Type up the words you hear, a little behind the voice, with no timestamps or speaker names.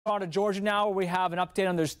On to Georgia now, where we have an update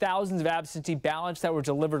on those thousands of absentee ballots that were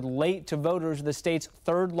delivered late to voters in the state's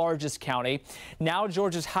third largest county. Now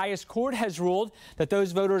Georgia's highest court has ruled that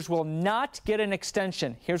those voters will not get an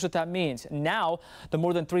extension. Here's what that means. Now, the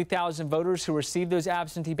more than 3,000 voters who received those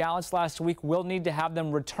absentee ballots last week will need to have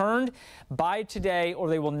them returned by today or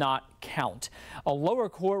they will not count. A lower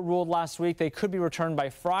court ruled last week they could be returned by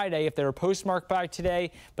Friday if they were postmarked by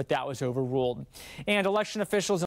today, but that was overruled. And election officials